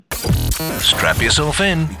Strap yourself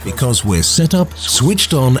in because we're set up,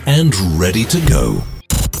 switched on, and ready to go.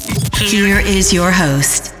 Here is your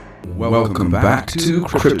host. Welcome back to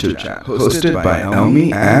Crypto Chat, hosted by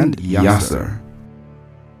Elmi and Yasser.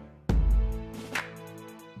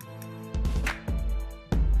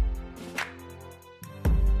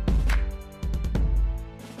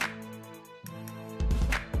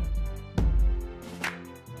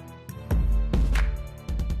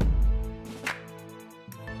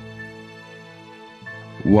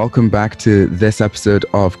 Welcome back to this episode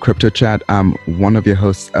of Crypto Chat. I'm one of your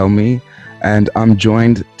hosts, Elmi, and I'm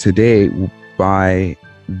joined today by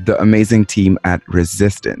the amazing team at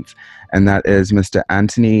Resistance, and that is Mr.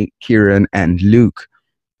 Anthony, Kieran, and Luke.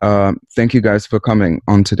 Thank you guys for coming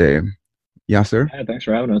on today. Yasser? Yeah, thanks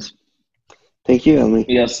for having us. Thank you, Elmi.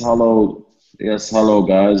 Yes, hello. Yes, hello,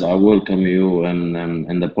 guys. I welcome you in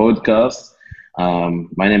the podcast.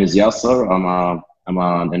 My name is Yasser. I'm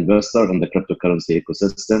an investor in the cryptocurrency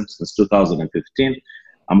ecosystem since 2015.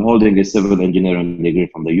 I'm holding a civil engineering degree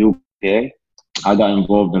from the UK. I got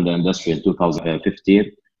involved in the industry in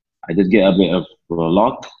 2015. I did get a bit of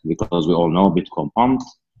luck because we all know Bitcoin pumped.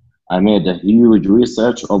 I made a huge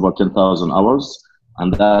research, over 10,000 hours,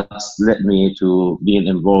 and that's led me to being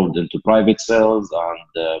involved into private sales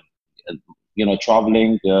and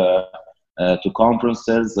traveling to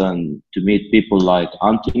conferences and to meet people like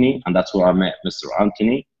Anthony, and that's where I met Mr.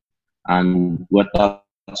 Anthony, and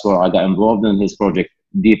that's where I got involved in his project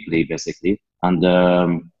deeply, basically. And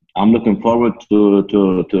I'm looking forward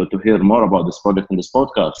to hear more about this project in this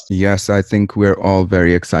podcast. Yes, I think we're all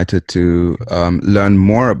very excited to learn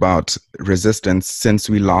more about Resistance since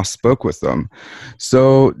we last spoke with them.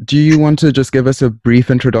 So do you want to just give us a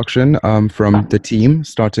brief introduction from the team,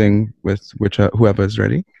 starting with whoever is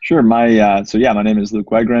ready? Sure. My name is Luke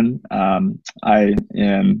Wegren. I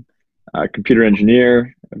am a computer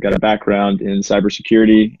engineer. I've got a background in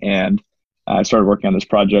cybersecurity, and I started working on this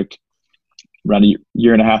project around a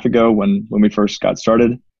year and a half ago when we first got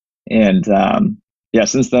started. And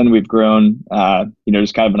since then we've grown,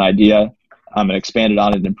 just kind of an idea, and expanded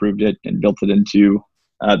on it and improved it and built it into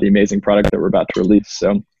the amazing product that we're about to release.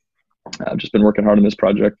 So I've just been working hard on this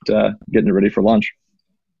project, getting it ready for launch.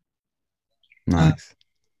 Nice.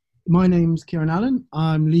 My name's Kieran Allen.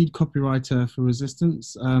 I'm lead copywriter for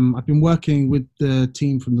Resistance. I've been working with the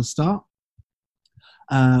team from the start.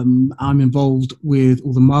 I'm involved with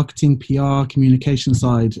all the marketing, PR, communication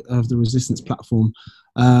side of the Resistance platform.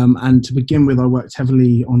 And to begin with, I worked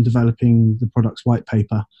heavily on developing the product's white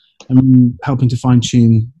paper and helping to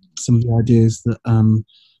fine-tune some of the ideas that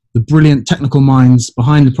the brilliant technical minds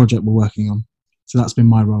behind the project were working on. So that's been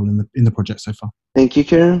my role in the project so far. Thank you,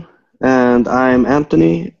 Kieran. And I'm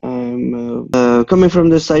Anthony. I'm coming from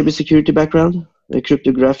the cybersecurity background, a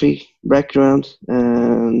cryptographic background,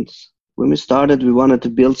 and when we started, we wanted to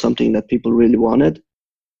build something that people really wanted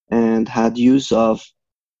and had use of.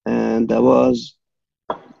 And that was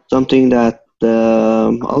something that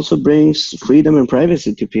also brings freedom and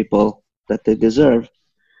privacy to people that they deserve.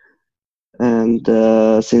 And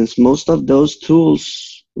since most of those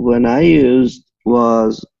tools when I used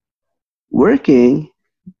was working,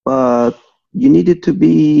 but you needed to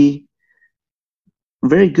be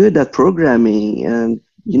very good at programming and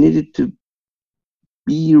you needed to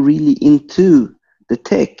be really into the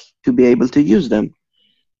tech to be able to use them.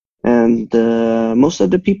 And most of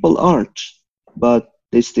the people aren't, but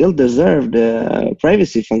they still deserve the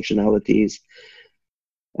privacy functionalities.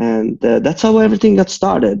 And that's how everything got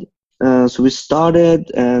started. So we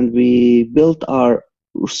started and we built our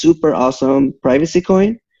super awesome privacy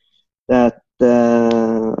coin that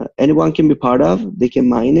anyone can be part of. They can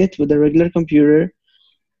mine it with a regular computer,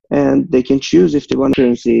 and they can choose if they want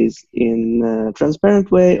currencies in a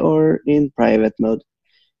transparent way or in private mode.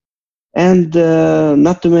 And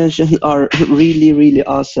not to mention our really, really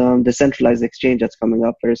awesome decentralized exchange that's coming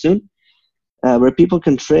up very soon, where people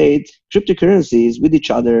can trade cryptocurrencies with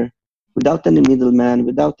each other without any middleman,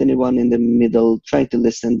 without anyone in the middle trying to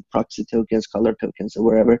listen proxy tokens, color tokens, or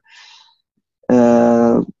wherever.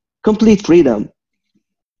 Complete freedom.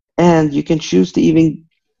 And you can choose to even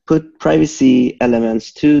put privacy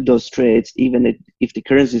elements to those trades, even if the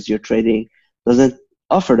currencies you're trading doesn't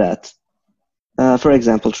offer that. For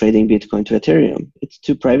example, trading Bitcoin to Ethereum. It's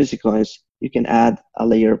two privacy coins. You can add a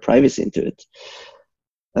layer of privacy into it.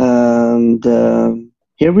 And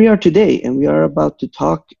here we are today, and we are about to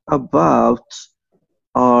talk about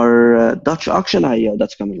our Dutch auction IO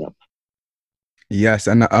that's coming up. Yes,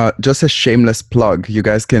 and just a shameless plug, you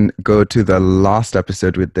guys can go to the last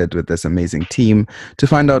episode we did with this amazing team to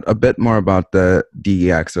find out a bit more about the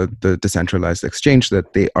DEX, or the decentralized exchange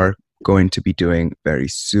that they are going to be doing very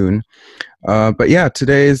soon. But yeah,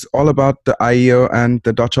 today is all about the IEO and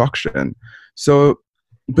the Dutch auction. So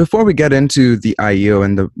before we get into the IEO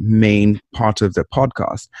and the main part of the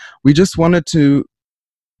podcast, we just wanted to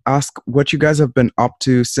ask what you guys have been up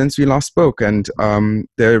to since we last spoke. And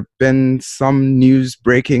there have been some news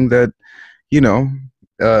breaking that,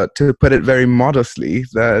 to put it very modestly,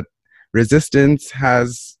 that Resistance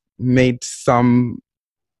has made some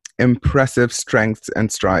impressive strengths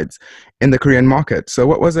and strides in the Korean market. So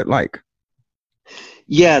what was it like?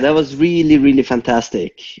 Yeah, that was really, really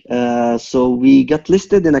fantastic. So we got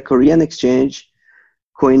listed in a Korean exchange,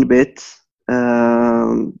 Coinbit.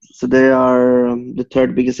 So they are the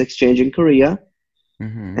third biggest exchange in Korea.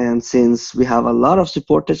 Mm-hmm. And since we have a lot of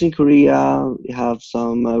supporters in Korea, we have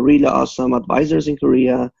some really awesome advisors in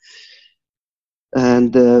Korea,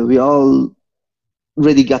 and we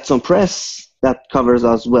already got some press that covers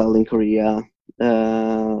us well in Korea.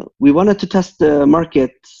 We wanted to test the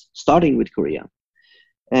market starting with Korea.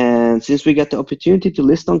 And since we got the opportunity to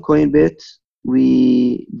list on Coinbit,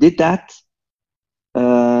 we did that.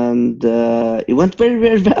 And it went very,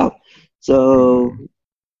 very well. So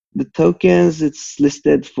the tokens, it's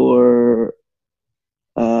listed for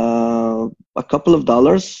a couple of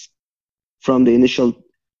dollars from the initial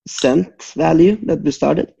cent value that we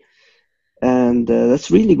started. And that's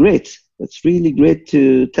really great. It's really great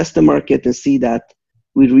to test the market and see that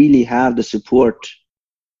we really have the support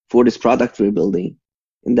for this product we're building.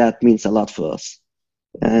 And that means a lot for us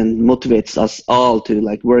and motivates us all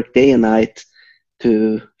to work day and night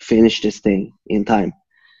to finish this thing in time.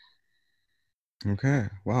 Okay,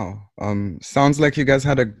 wow. Sounds like you guys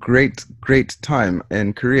had a great time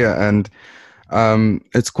in Korea, and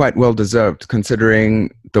it's quite well deserved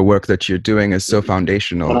considering the work that you're doing is so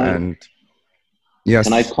foundational. Yes.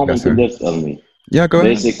 Can I comment on this, Elmi? Yeah, go ahead.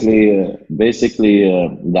 Basically,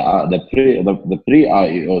 the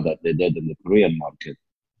pre-IEO that they did in the Korean market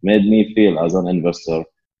made me feel, as an investor,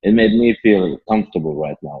 it made me feel comfortable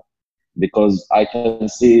right now, because I can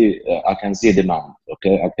see demand.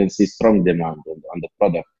 Okay, I can see strong demand on the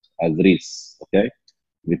product as REITs. Okay,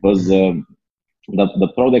 because the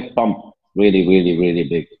product pump really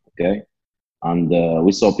big. Okay, and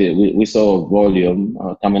we saw volume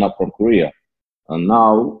coming up from Korea, and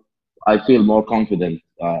now I feel more confident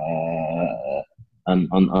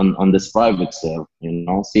on this private sale.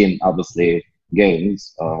 Seeing obviously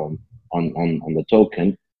gains on the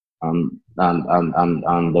token, and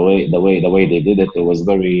the way they did it was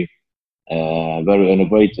very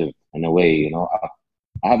innovative in a way.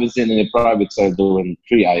 I haven't seen any private sale doing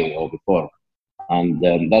pre-IEO before, and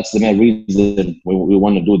that's the main reason we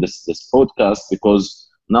want to do this podcast, because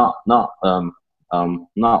not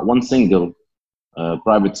one single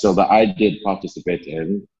private sale that I did participate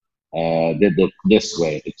in did it this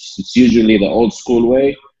way. It's usually the old school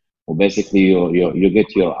way. Well, basically you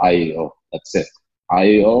get your IEO. That's it.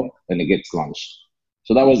 IEO, and it gets launched.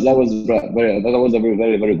 So that was a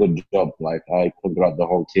very good job. I congratulate the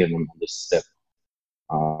whole team on this step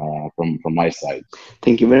from my side.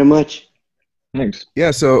 Thank you very much. Thanks.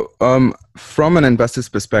 Yeah. So from an investor's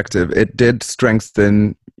perspective, it did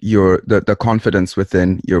strengthen the confidence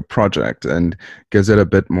within your project and gives it a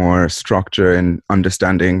bit more structure in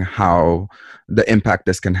understanding how the impact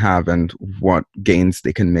this can have and what gains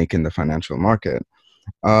they can make in the financial market.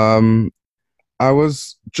 I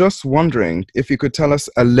was just wondering if you could tell us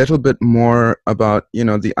a little bit more about,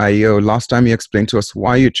 the IEO. Last time you explained to us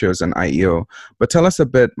why you chose an IEO, but tell us a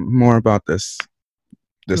bit more about this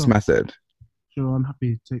method. Sure, I'm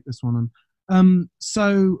happy to take this one on.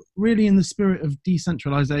 So really, in the spirit of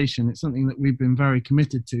decentralization, it's something that we've been very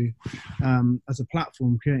committed to as a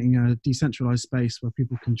platform, creating a decentralized space where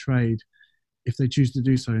people can trade if they choose to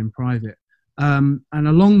do so in private. And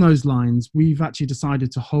along those lines, we've actually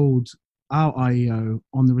decided to hold our IEO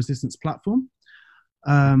on the Resistance platform.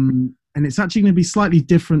 And it's actually going to be slightly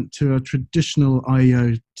different to a traditional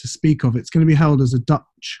IEO to speak of. It's going to be held as a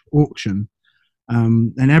Dutch auction.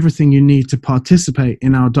 And everything you need to participate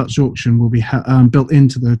in our Dutch auction will be built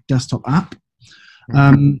into the desktop app.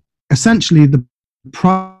 Essentially, the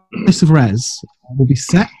price of res will be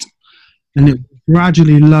set and it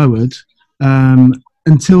gradually lowered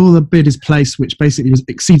until the bid is placed, which basically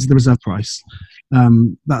exceeds the reserve price.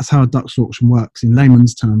 That's how a Dutch auction works in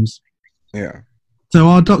layman's terms. Yeah. So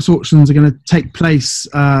our Dutch auctions are going to take place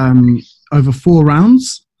over 4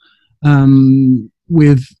 rounds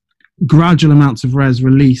with gradual amounts of res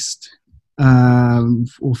released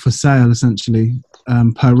or for sale, essentially,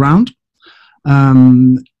 per round.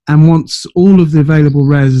 And once all of the available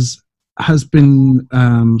res has been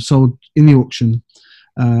sold in the auction,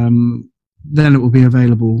 then it will be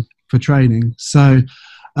available for trading. So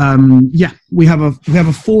we have a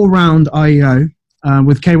 4-round IEO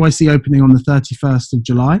with KYC opening on the 31st of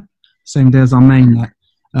July, same day as our mainnet.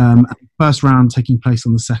 First round taking place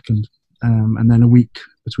on the 2nd, and then a week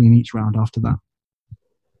between each round after that.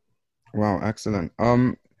 Wow, excellent.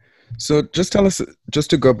 So just tell us, just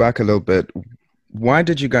to go back a little bit, why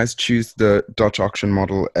did you guys choose the Dutch auction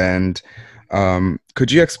model? And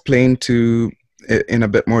could you explain in a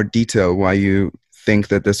bit more detail why you think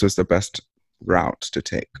that this was the best route to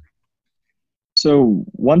take? So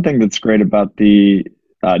one thing that's great about the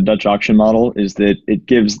Dutch auction model is that it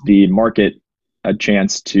gives the market a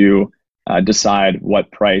chance to decide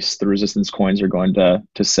what price the resistance coins are going to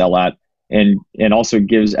sell at, and also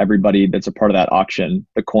gives everybody that's a part of that auction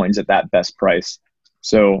the coins at that best price.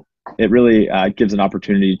 So it really gives an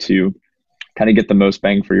opportunity to kind of get the most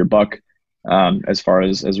bang for your buck as far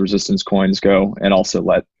as resistance coins go, and also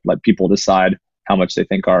let people decide how much they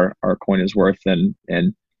think our coin is worth. And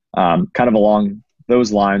kind of along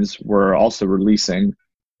those lines, we're also releasing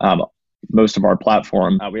most of our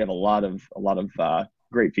platform. We have a lot of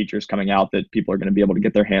great features coming out that people are going to be able to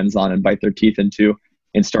get their hands on and bite their teeth into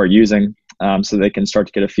and start using, so they can start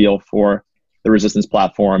to get a feel for the resistance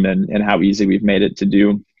platform and how easy we've made it to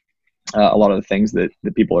do a lot of the things that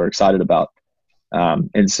people are excited about.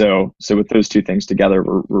 And so with those two things together,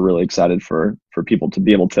 we're really excited for people to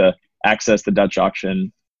be able to access the Dutch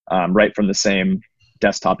auction right from the same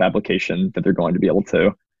desktop application that they're going to be able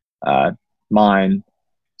to mine,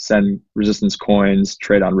 send resistance coins,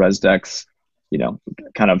 trade on ResDex,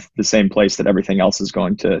 kind of the same place that everything else is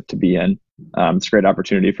going to be in. It's a great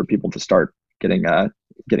opportunity for people to start getting a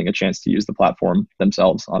chance to use the platform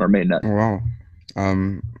themselves on our mainnet. Wow,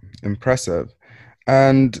 impressive.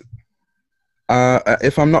 And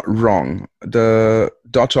if I'm not wrong, the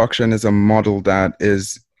Dutch auction is a model that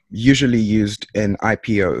is usually used in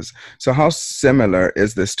IPOs. So how similar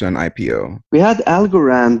is this to an IPO? We had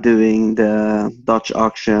Algorand doing the Dutch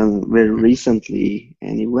auction very recently,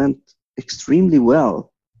 and it went extremely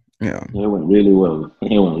well. Yeah, it went really well.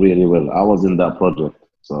 I was in that project,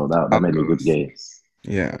 so that made a good game.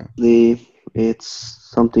 Yeah, it's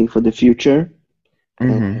something for the future.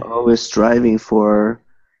 Mm-hmm. Always striving for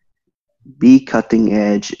be cutting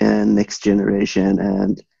edge and next generation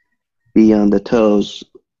and be on the toes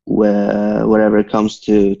wherever it comes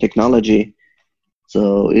to technology.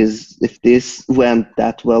 So if this went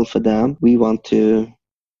that well for them, we want to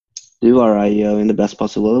do our IEO in the best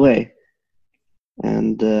possible way.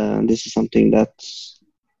 And this is something that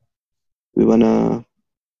we wanna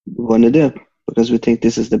do, because we think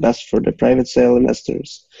this is the best for the private sale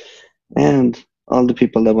investors and all the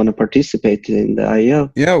people that want to participate in the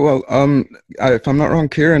IEO. Yeah, well, if I'm not wrong,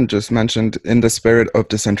 Kieran just mentioned, in the spirit of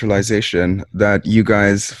decentralization, that you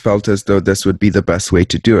guys felt as though this would be the best way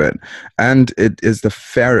to do it, and it is the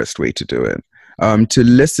fairest way to do it.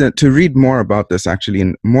 To read more about this, actually,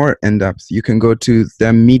 in more in depth, you can go to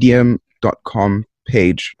their medium.com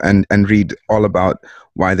page and read all about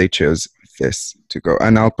why they chose this to go.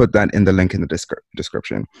 And I'll put that in the link in the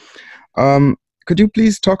description. Could you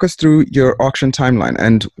please talk us through your auction timeline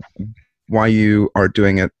and why you are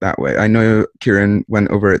doing it that way? I know Kieran went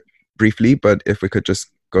over it briefly, but if we could just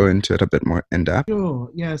go into it a bit more in depth. Sure,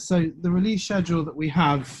 yeah. So the release schedule that we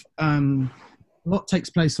have, a lot takes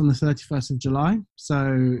place on the 31st of July. So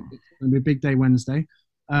it's going to be a big day Wednesday.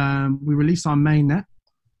 We release our mainnet.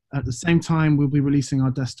 At the same time, we'll be releasing our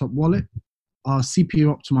desktop wallet, our CPU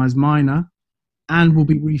optimized miner, and we'll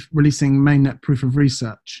be releasing mainnet proof of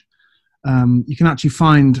research. You can actually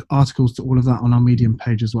find articles to all of that on our Medium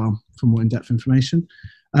page as well for more in-depth information.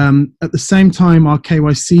 At the same time, our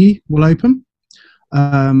KYC will open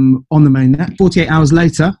on the mainnet. 48 hours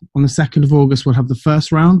later, on the 2nd of August, we'll have the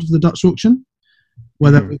first round of the Dutch auction,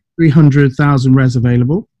 where there will be 300,000 res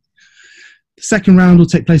available. The second round will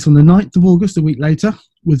take place on the 9th of August, a week later,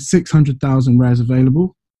 with 600,000 res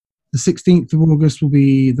available. The 16th of August will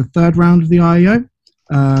be the third round of the IEO,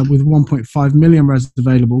 with 1.5 million res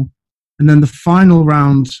available. And then the final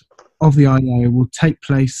round of the IEO will take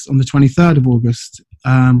place on the 23rd of August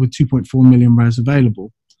with 2.4 million res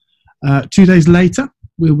available. 2 days later,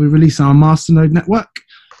 we'll be releasing our Masternode network.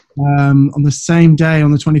 On the same day,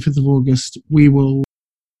 on the 25th of August, we will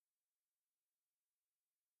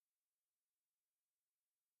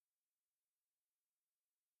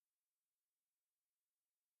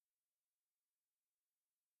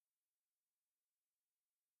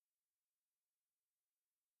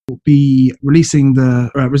be releasing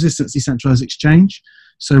the Resistance Decentralized Exchange.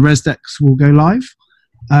 So ResDex will go live.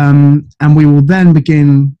 And we will then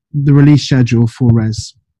begin the release schedule for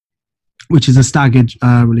Res, which is a staggered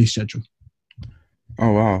release schedule.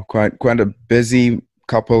 Oh wow, quite a busy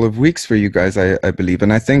couple of weeks for you guys, I believe,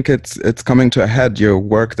 and I think it's coming to a head. Your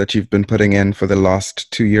work that you've been putting in for the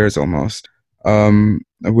last 2 years almost. We're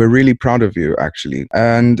really proud of you, actually,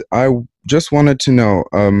 and I just wanted to know,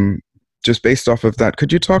 just based off of that,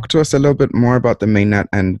 could you talk to us a little bit more about the mainnet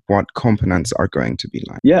and what components are going to be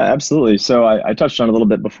like? Yeah, absolutely. So I touched on it a little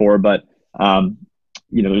bit before, but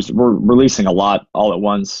we're releasing a lot all at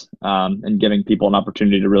once, and giving people an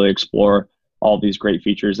opportunity to really explore all these great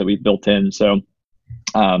features that we've built in. So,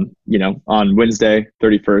 on Wednesday,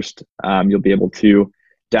 31st, you'll be able to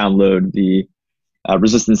download the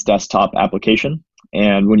Resistance desktop application.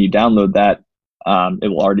 And when you download that, it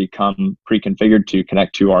will already come pre-configured to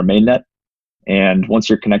connect to our mainnet. And once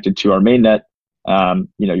you're connected to our mainnet,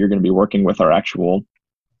 you're going to be working with our actual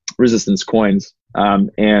Resistance coins. A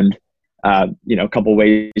couple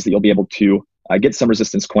ways that you'll be able to get some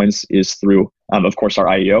Resistance coins is through, of course, our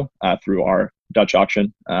IEO, through our Dutch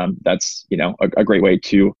auction. That's a great way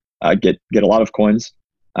to get a lot of coins.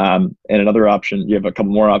 And another option, you have a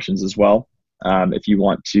couple more options as well. If you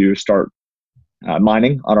want to start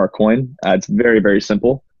mining on our coin, it's very, very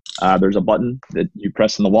simple. There's a button that you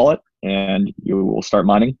press in the wallet, and you will start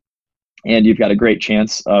mining. And you've got a great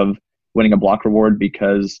chance of winning a block reward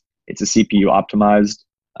because it's a CPU optimized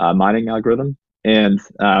mining algorithm. And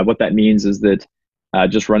what that means is that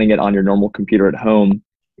just running it on your normal computer at home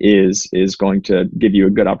is going to give you a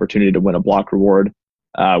good opportunity to win a block reward.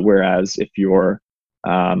 Whereas if you're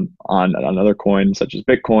on another coin such as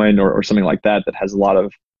Bitcoin or something like that has a lot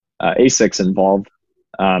of ASICs involved,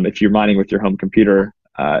 if you're mining with your home computer,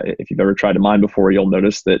 if you've ever tried to mine before, you'll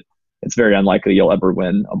notice that it's very unlikely you'll ever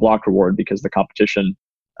win a block reward because the competition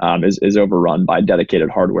is overrun by dedicated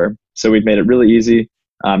hardware. So we've made it really easy,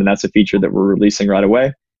 and that's a feature that we're releasing right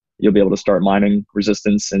away. You'll be able to start mining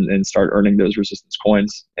Resistance and start earning those Resistance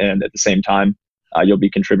coins. And at the same time, you'll be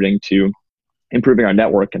contributing to improving our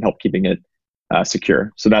network and help keeping it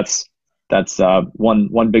secure. So that's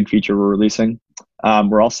one big feature we're releasing.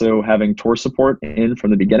 We're also having Tor support in from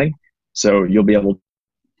the beginning. So you'll be able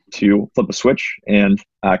to flip a switch and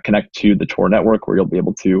connect to the Tor network, where you'll be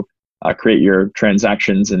able to create your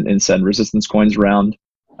transactions and send Resistance coins around.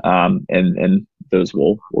 And those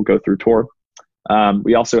will go through Tor.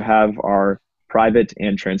 We also have our private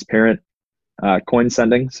and transparent coin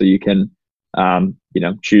sending. So you can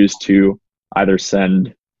choose to either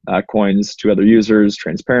send coins to other users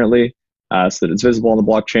transparently, so that it's visible on the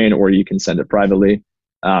blockchain, or you can send it privately,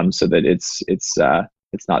 so that it's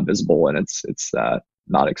not visible and it's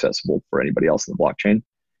not accessible for anybody else in the blockchain.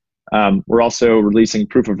 We're also releasing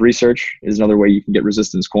Proof of Research is another way you can get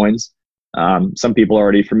Resistance coins. Some people are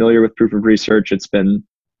already familiar with Proof of Research. It's been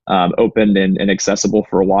open and accessible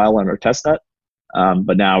for a while on our testnet,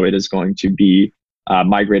 but now it is going to be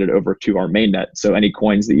migrated over to our mainnet. So any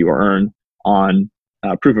coins that you earn on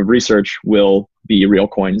Proof of Research will be real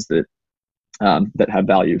coins that have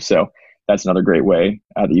value. So that's another great way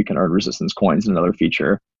that you can earn Resistance coins, and another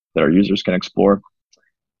feature that our users can explore.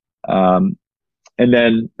 And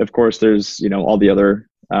then, of course, there's all the other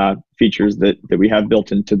features that we have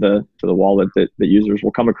built into the wallet that users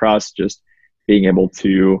will come across. Just being able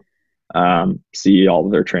to see all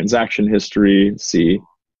of their transaction history, see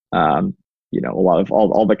a lot of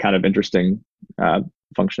all the kind of interesting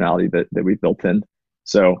functionality that we've built in.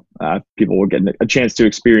 So people will get a chance to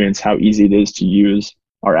experience how easy it is to use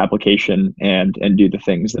our application and do the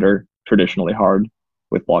things that are traditionally hard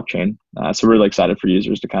with blockchain. So we're really excited for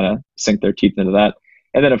users to kind of sink their teeth into that.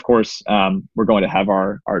 And then, of course, we're going to have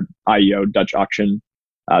our IEO Dutch auction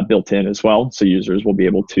built in as well. So users will be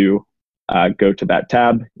able to go to that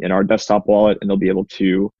tab in our desktop wallet, and they'll be able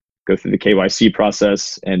to go through the KYC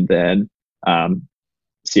process and then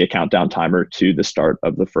see a countdown timer to the start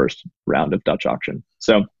of the first round of Dutch auction.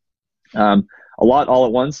 So a lot all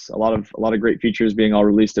at once, a lot of great features being all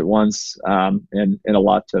released at once, and a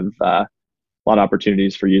lot of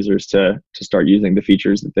opportunities for users to start using the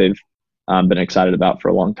features that they've been excited about for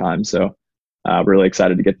a long time. So really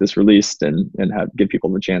excited to get this released and give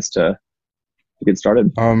people the chance to get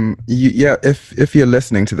started. If you're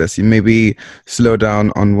listening to this, you maybe slow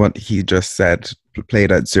down on what he just said, play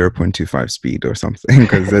it at 0.25 speed or something,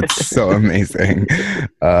 because it's so amazing.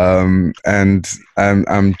 And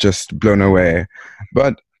I'm just blown away.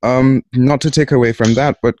 But not to take away from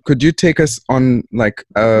that, but could you take us on like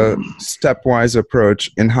a stepwise approach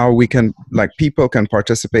in how we can, like, people can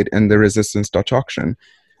participate in the Resistance Dutch auction,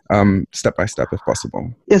 step by step if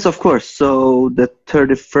possible? Yes, of course. So the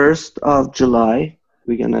 31st of July,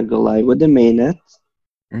 we're going to go live with the mainnet.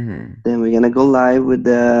 Mm-hmm. Then we're going to go live with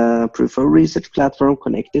the Proof of Research platform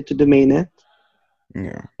connected to the mainnet.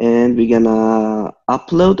 Yeah. And we're gonna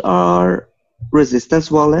upload our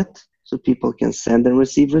Resistance wallet so people can send and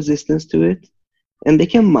receive Resistance to it, and they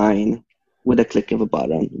can mine with a click of a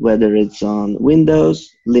button, whether it's on Windows,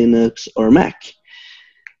 Linux, or Mac.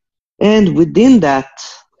 And within that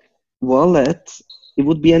wallet, it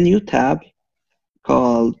would be a new tab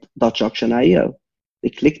called Dutch Auction IO. They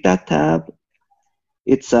click that tab.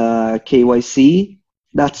 It's a KYC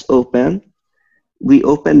that's open. We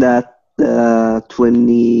open that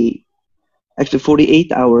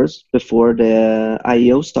 48 hours before the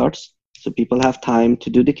IEO starts, so people have time to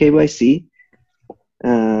do the KYC.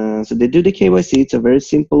 So they do the KYC. It's a very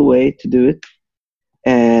simple way to do it.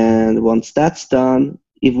 And once that's done,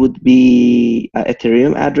 it would be an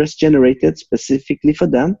Ethereum address generated specifically for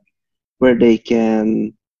them, where they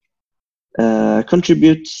can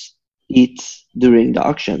contribute it during the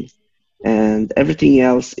auction. And everything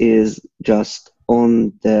else is just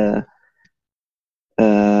on the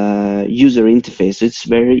user interface. It's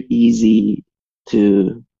very easy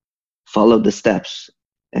to follow the steps.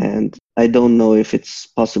 And I don't know if it's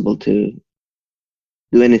possible to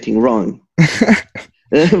do anything wrong.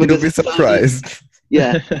 You'll be surprised.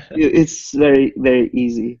 Yeah, it's very, very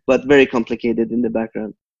easy, but very complicated in the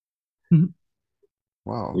background.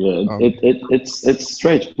 Wow. Yeah, it's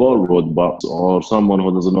straightforward, but or someone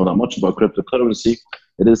who doesn't know that much about cryptocurrency,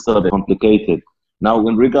 it is sort of complicated. Now,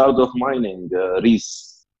 in regard of mining,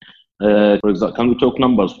 Reese, for example, can we talk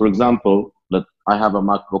numbers? For example, that I have a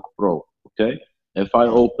MacBook Pro. Okay, if I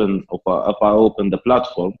open the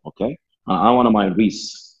platform, okay, I want to mine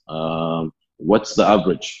Reese. What's the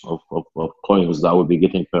average of coins that I would be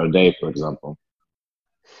getting per day, for example?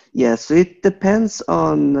 Yeah, so it depends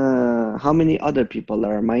on how many other people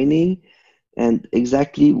are mining and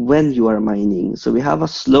exactly when you are mining. So we have a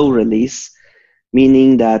slow release,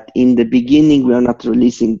 meaning that in the beginning we are not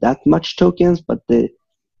releasing that much tokens, but the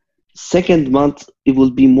second month it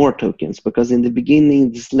will be more tokens, because in the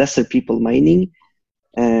beginning there's lesser people mining,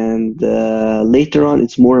 and later on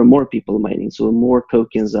it's more and more people mining, so more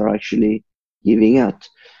tokens are actually giving out.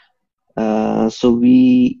 So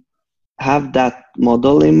we have that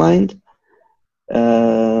model in mind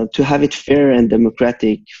to have it fair and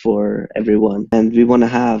democratic for everyone. And we want to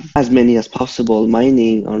have as many as possible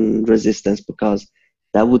mining on Resistance, because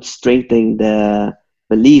that would strengthen the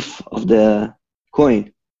belief of the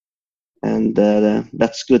coin. And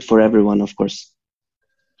that's good for everyone, of course.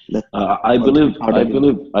 I believe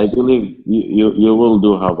you will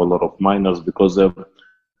do have a lot of miners, because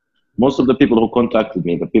most of the people who contacted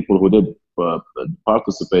me, the people who did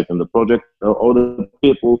participate in the project, or the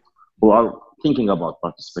people who are thinking about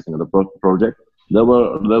participating in the project, they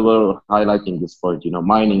were highlighting this point,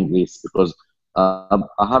 mining this, because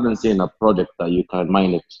I haven't seen a project that you can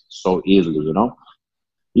mine it so easily,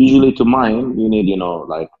 Usually to mine, you need,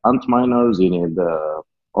 like ant miners, you need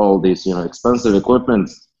all these, expensive equipment.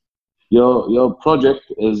 Your project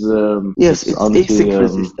is yes, it's ASIC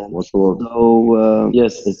resistant. What's the word? So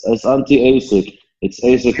yes, it's anti-ASIC. It's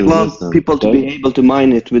ASIC we resistant. want people to be able to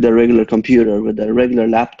mine it with a regular computer, with a regular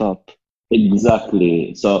laptop.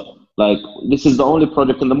 Exactly. So, like, this is the only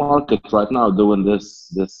project in the market right now doing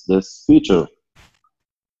this feature.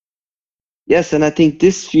 Yes, and I think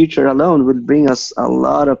this feature alone will bring us a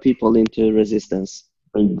lot of people into Resistance.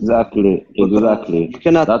 Exactly. You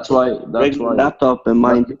cannot That's why laptop and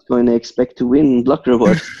mine Bitcoin and expect to win block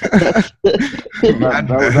rewards. That's really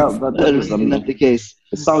not the case.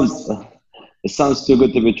 It sounds too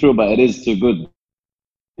good to be true, but it is too good,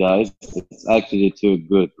 guys. It's actually too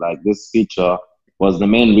good. Like, this feature was the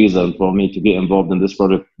main reason for me to get involved in this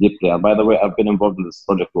project deeply. And by the way, I've been involved in this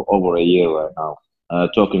project for over a year right now.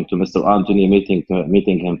 Talking to Mr. Anthony,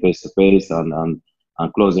 meeting him face to face, and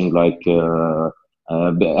closing like a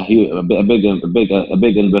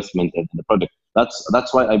big investment in the project.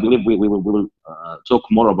 That's why I believe we will talk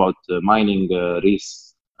more about mining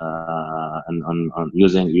Reese and on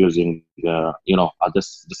using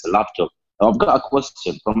just a laptop. I've got a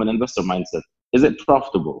question from an investor mindset. Is it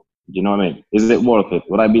profitable? Do you know what I mean? Is it worth it?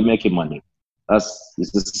 Would I be making money?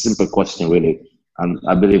 It's a simple question, really. And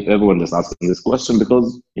I believe everyone is asking this question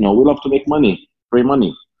because, we love to make money, free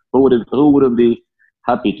money. Who wouldn't be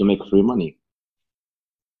happy to make free money?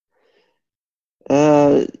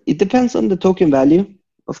 It depends on the token value,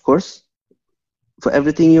 of course. For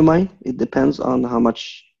everything you mine, it depends on how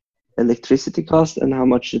much electricity costs and how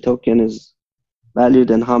much the token is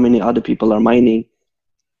valued and how many other people are mining.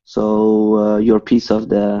 So your piece of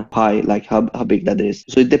the pie, like how big that is.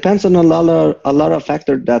 So it depends on a lot of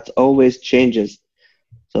factors that always changes.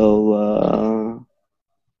 So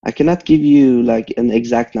I cannot give you like an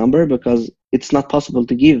exact number because it's not possible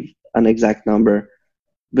to give an exact number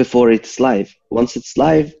before it's live. Once it's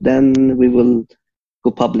live, then we will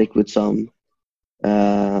go public with some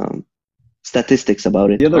statistics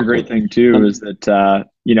about it. The other great thing too is that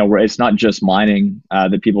where it's not just mining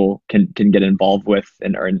that people can get involved with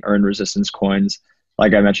and earn resistance coins.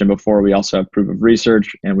 Like I mentioned before, we also have proof of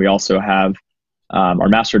research, and we also have our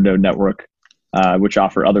masternode network, which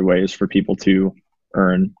offer other ways for people to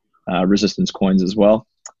earn resistance coins as well.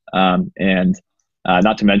 And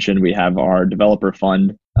not to mention, we have our developer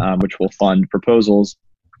fund, which will fund proposals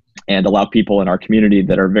and allow people in our community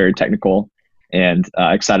that are very technical and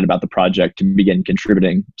excited about the project to begin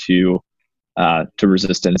contributing to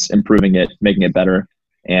resistance, improving it, making it better,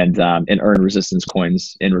 and earn resistance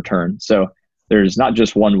coins in return. So there's not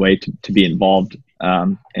just one way to be involved,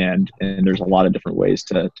 and there's a lot of different ways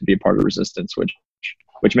to be a part of resistance,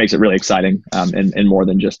 which makes it really exciting, and more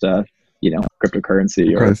than just a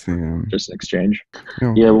cryptocurrency or just an exchange.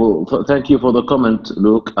 Yeah, well, thank you for the comment,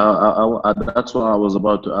 Luke. That's what I was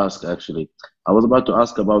about to ask, actually. I was about to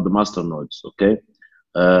ask about the masternodes, okay?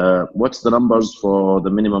 What's the numbers for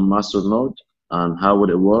the minimum masternode, and how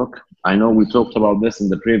would it work? I know we talked about this in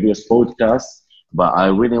the previous podcast, but I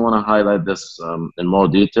really want to highlight this in more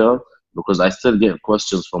detail, because I still get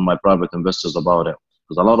questions from my private investors about it.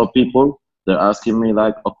 Because a lot of people, they're asking me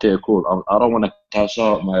like, okay, cool, I don't want to cash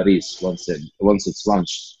out my REIS once it's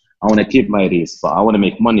launched. I want to keep my REIS, but I want to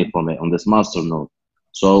make money from it on this masternode.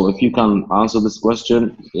 So if you can answer this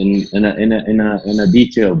question in a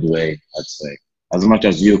detailed way, I'd say, as much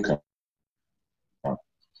as you can.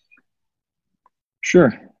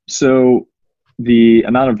 Sure. So the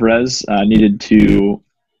amount of res needed to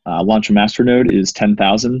launch a masternode is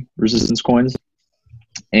 10,000 resistance coins,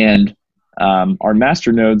 and our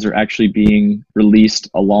masternodes are actually being released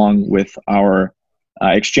along with our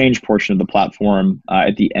exchange portion of the platform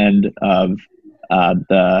at the end of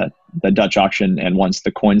the Dutch auction, and once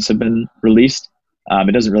the coins have been released.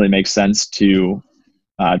 It doesn't really make sense to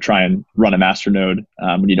try and run a masternode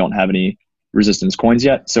when you don't have any resistance coins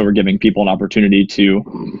yet. So we're giving people an opportunity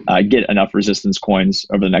to get enough resistance coins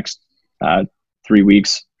over the next 3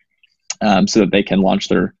 weeks so that they can launch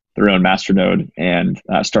their own masternode and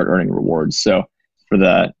start earning rewards. So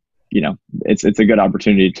for it's a good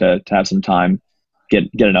opportunity to have some time, get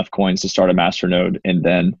enough coins to start a masternode, and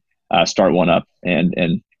then start one up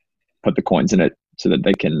and put the coins in it so that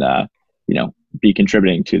they can be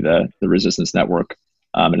contributing to the resistance network,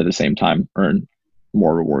 and at the same time earn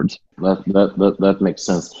more rewards. That makes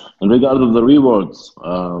sense. In regard to the rewards,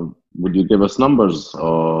 would you give us numbers,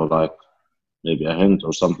 or like maybe a hint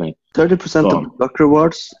or something? 30% of block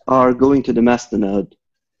rewards are going to the masternode,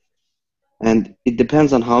 and it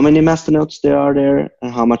depends on how many masternodes there are there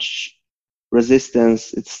and how much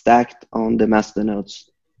resistance it's stacked on the masternodes.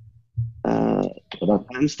 I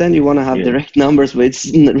understand you want to have direct numbers, but it's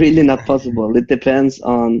really not possible. It depends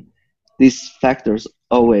on these factors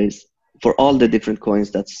always for all the different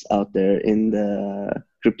coins that's out there in the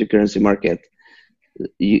cryptocurrency market.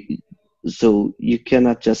 So you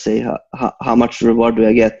cannot just say how much reward do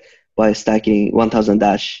I get by stacking 1000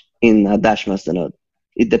 Dash in a Dash masternode.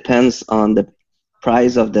 It depends on the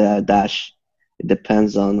price of the Dash. It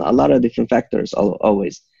depends on a lot of different factors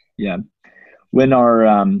always. Yeah. When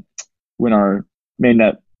our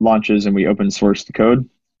mainnet launches and we open source the code,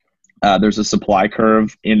 there's a supply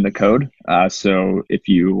curve in the code. So if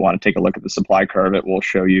you want to take a look at the supply curve, it will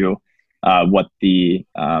show you what the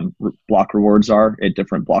block rewards are at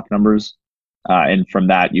different block numbers. And from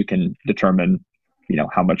that, you can determine,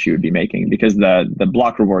 how much you would be making, because the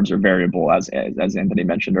block rewards are variable, as Anthony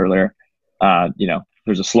mentioned earlier.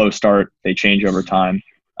 There's a slow start, they change over time.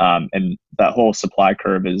 And that whole supply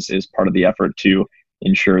curve is part of the effort to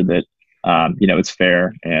ensure that, it's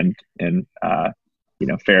fair and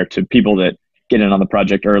fair to people that get in on the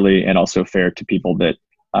project early, and also fair to people that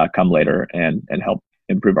come later and help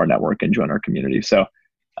improve our network and join our community. So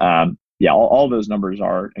all those numbers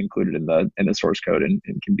are included in the source code and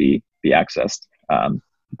can be accessed.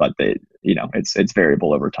 But it's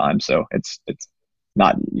variable over time. So it's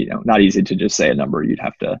not easy to just say a number. You'd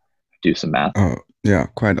have to do some math. Oh, yeah,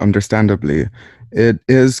 quite understandably. It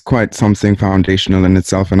is quite something foundational in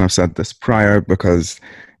itself, and I've said this prior, because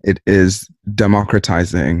it is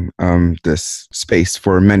democratizing this space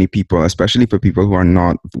for many people, especially for people who are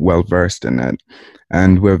not well versed in it.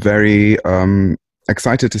 And we're very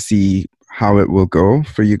excited to see how it will go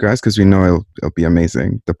for you guys, because we know it'll be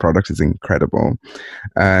amazing. The product is incredible.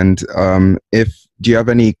 And do you have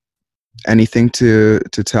anything to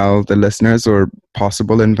tell the listeners or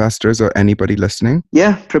possible investors or anybody listening?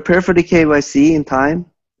 Yeah, prepare for the KYC in time.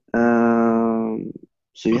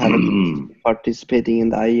 So you haven't participating in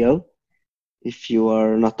the IEO. if you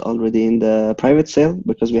are not already in the private sale,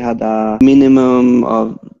 because we had a minimum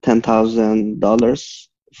of $10,000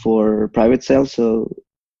 for private sale. So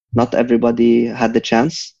not everybody had the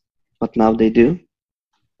chance, but now they do.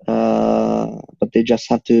 But they just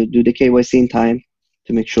have to do the KYC in time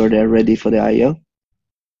to make sure they're ready for the IO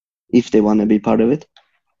if they want to be part of it.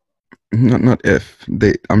 Not if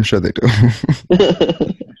they. I'm sure they do.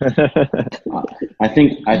 I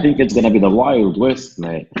think it's gonna be the Wild West,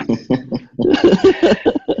 mate.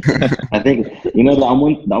 I think the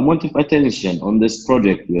amount of attention on this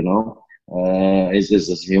project, is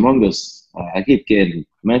humongous. I keep getting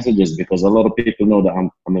messages because a lot of people know that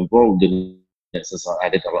I'm involved in it. Since I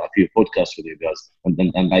did a few podcasts with you guys, and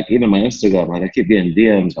like even my Instagram, like I keep getting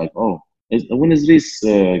DMs like, oh, when is this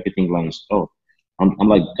getting launched? Oh, I'm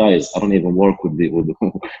like, guys, I don't even work with the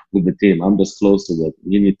with the team. I'm just close to that.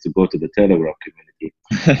 You need to go to the Telegram community.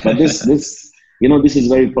 But this this is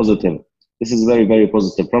very positive. This is very, very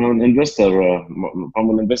positive from an investor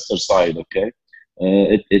side. Okay,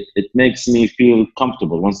 it makes me feel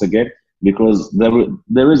comfortable once again because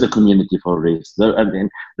there is a community for this.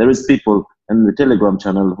 There is people in the Telegram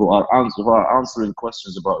channel who are answering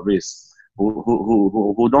questions about risk.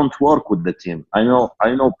 Who don't work with the team. I know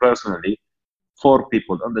personally 4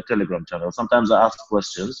 people on the Telegram channel. Sometimes I ask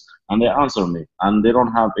questions and they answer me, and they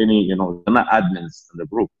don't have any, they're not admins in the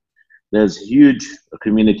group. There's huge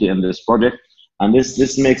community in this project, and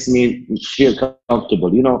this makes me feel comfortable.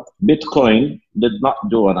 Bitcoin did not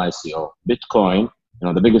do an ICO. Bitcoin,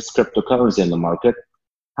 the biggest cryptocurrency in the market,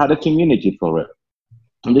 had a community for it.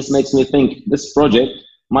 And this makes me think this project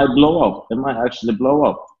might blow up. It might actually blow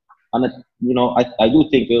up. And, I do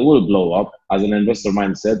think it will blow up as an investor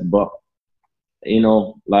mindset, but,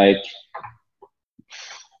 like,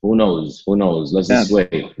 who knows? Let's just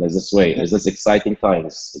wait. It's just exciting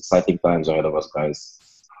times ahead of us, guys.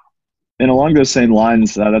 And along those same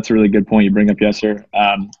lines, that's a really good point you bring up, Yasser.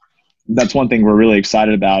 That's one thing we're really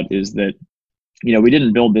excited about is that, we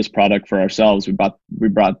didn't build this product for ourselves. We brought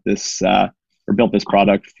this or built this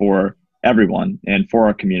product for everyone and for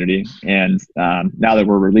our community. And now that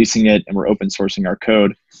we're releasing it and we're open sourcing our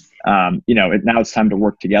code, now it's time to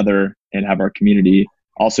work together and have our community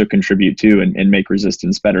also contribute to and make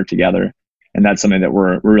resistance better together. And that's something that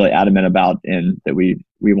we're really adamant about, and that we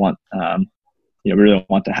want we really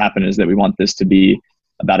want to happen, is that we want this to be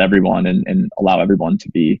about everyone and allow everyone to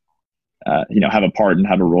be have a part and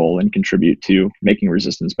have a role and contribute to making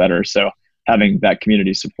resistance better. So having that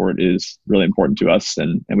community support is really important to us,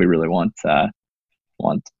 and we really want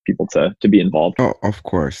people to be involved. Oh, of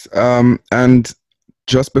course. And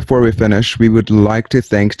just before we finish, we would like to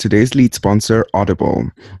thank today's lead sponsor, Audible.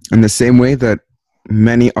 In the same way that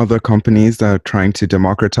many other companies that are trying to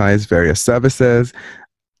democratize various services,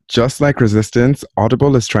 just like Resistance,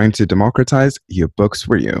 Audible is trying to democratize your books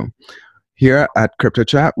for you. Here at Crypto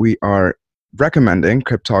Chat, we are recommending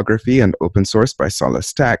Cryptography and Open Source by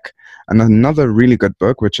Solace Tech. And another really good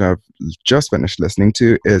book, which I've just finished listening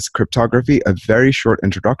to, is Cryptography, A Very Short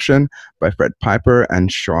Introduction by Fred Piper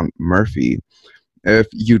and Sean Murphy. If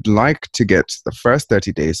you'd like to get the first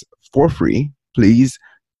 30 days for free, please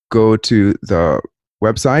go to the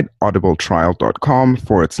website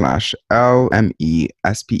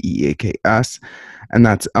audibletrial.com/LMESPEAKS, and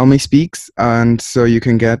that's Elmi Speaks, and so you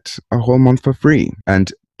can get a whole month for free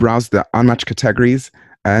and browse the unmatched categories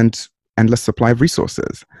and endless supply of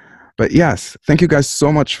resources. But yes, thank you guys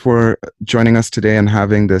so much for joining us today and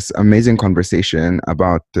having this amazing conversation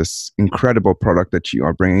about this incredible product that you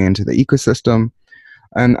are bringing into the ecosystem.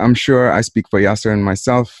 And I'm sure I speak for Yasser and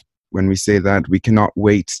myself when we say that we cannot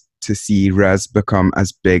wait to see Res become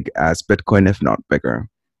as big as Bitcoin, if not bigger.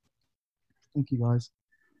 Thank you, guys.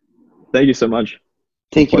 Thank you so much.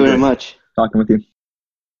 Thank you very much. Talking with you.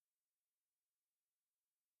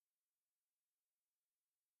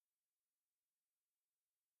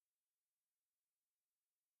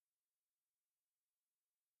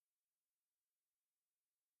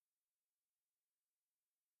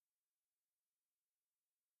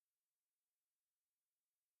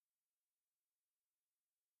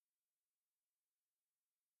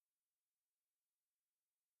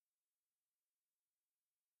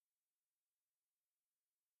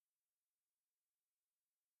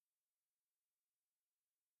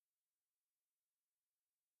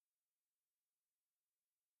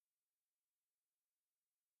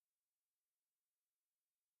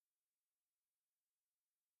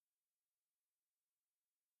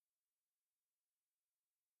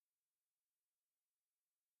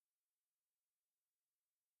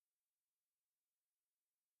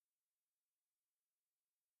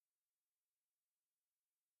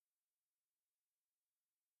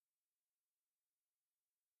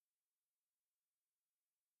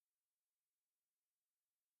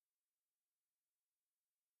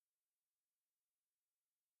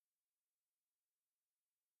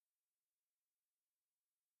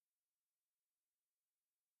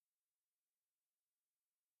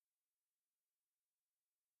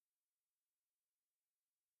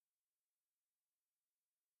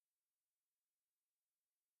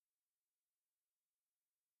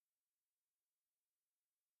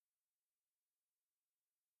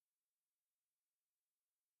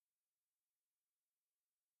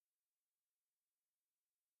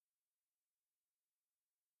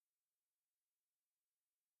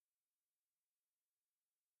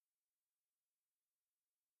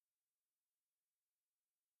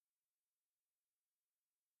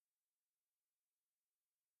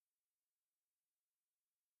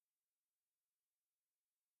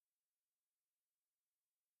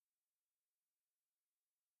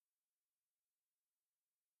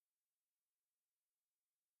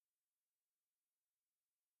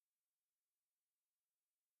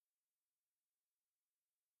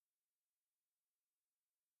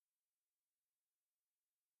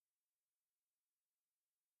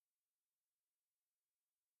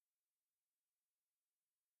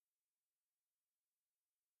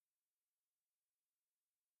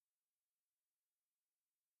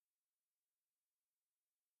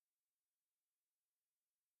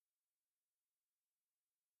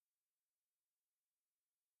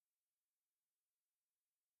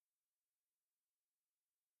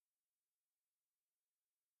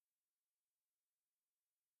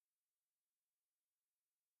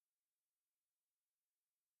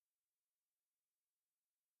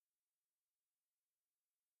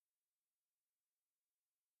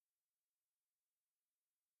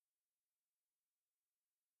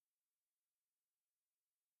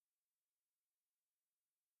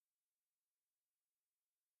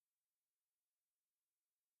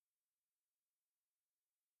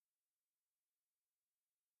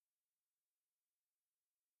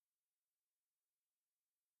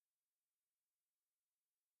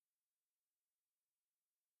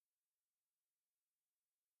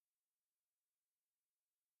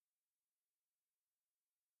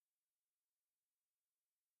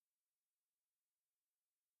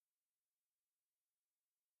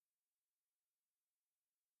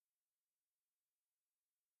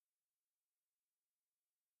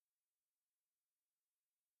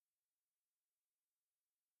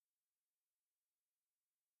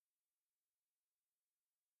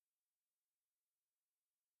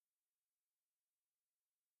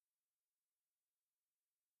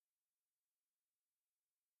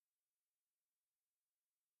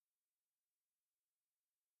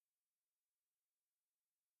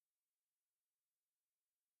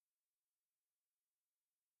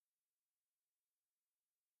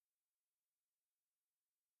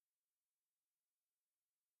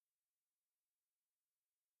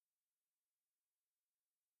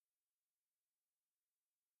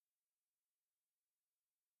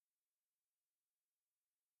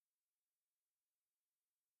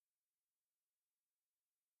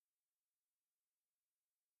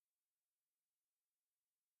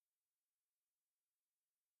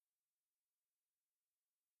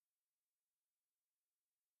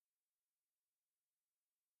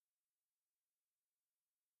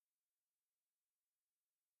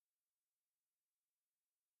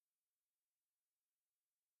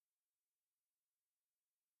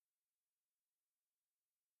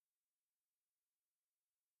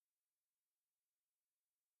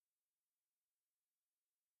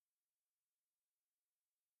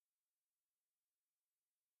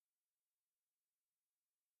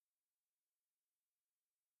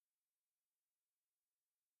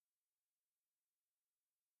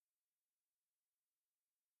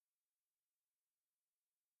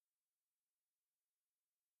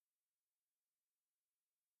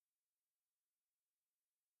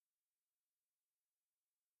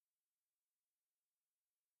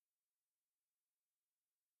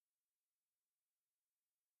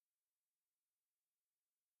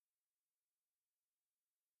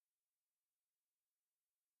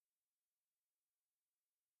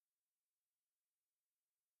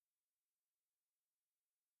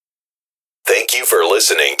 Thank you for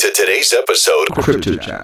listening to today's episode of Crypto Chat.